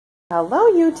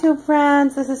Hello YouTube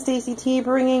friends, this is Stacy T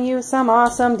bringing you some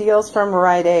awesome deals from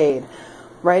Rite Aid.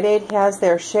 Rite Aid has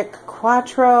their Chic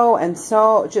Quattro and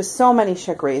just so many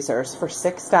Chic razors for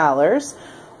 $6.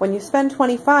 When you spend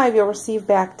 $25, you'll receive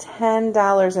back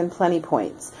 $10 in Plenty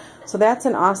points. So that's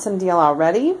an awesome deal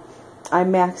already. I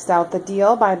maxed out the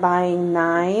deal by buying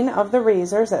 9 of the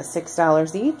razors at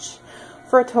 $6 each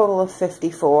for a total of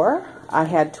 $54. I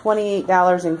had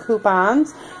 $28 in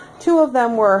coupons. 2 of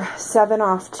them were 7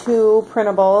 off 2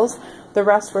 printables. The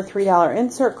rest were $3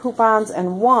 insert coupons,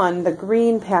 and 1, the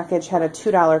green package, had a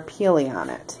 $2 peelie on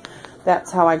it.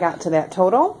 That's how I got to that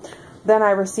total. Then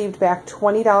I received back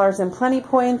 $20 in Plenty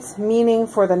points, meaning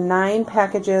for the 9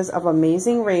 packages of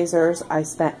amazing razors, I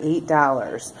spent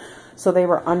 $8. So they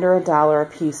were under $1 a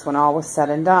piece when all was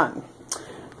said and done.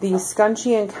 The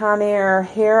Scunchie and Conair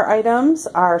hair items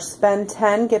are spend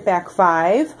 10, get back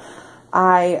 5.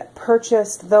 I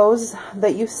purchased those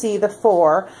that you see, the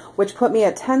 4, which put me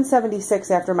at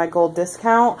 $10.76 after my gold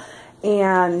discount,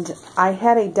 and I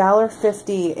had a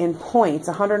 $1.50 in points,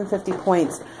 150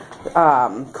 points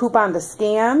coupon to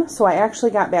scan, so I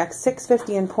actually got back $6.50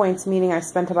 in points, meaning I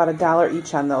spent about $1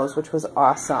 each on those, which was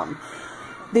awesome.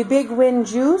 The Big Win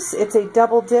Juice, it's a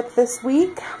double dip this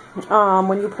week.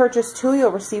 When you purchase 2,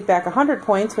 you'll receive back 100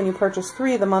 points. When you purchase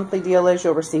 3, the monthly deal is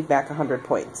you'll receive back 100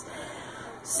 points.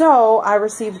 So I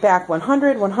received back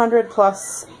 100, 100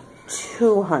 plus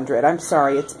 200. I'm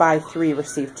sorry, it's buy 3,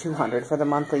 receive 200 for the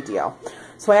monthly deal.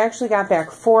 So I actually got back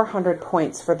 400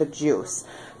 points for the juice.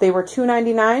 They were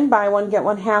 $2.99, buy 1, get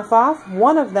 1 half off.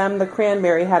 One of them, the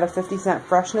cranberry, had a 50-cent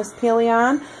freshness peelie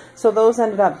on. So those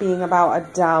ended up being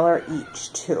about $1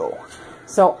 each too.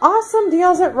 So awesome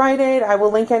deals at Rite Aid. I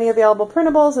will link any available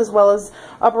printables as well as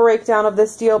a breakdown of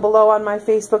this deal below on my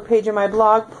Facebook page and my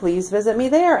blog. Please visit me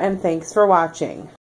there, and thanks for watching.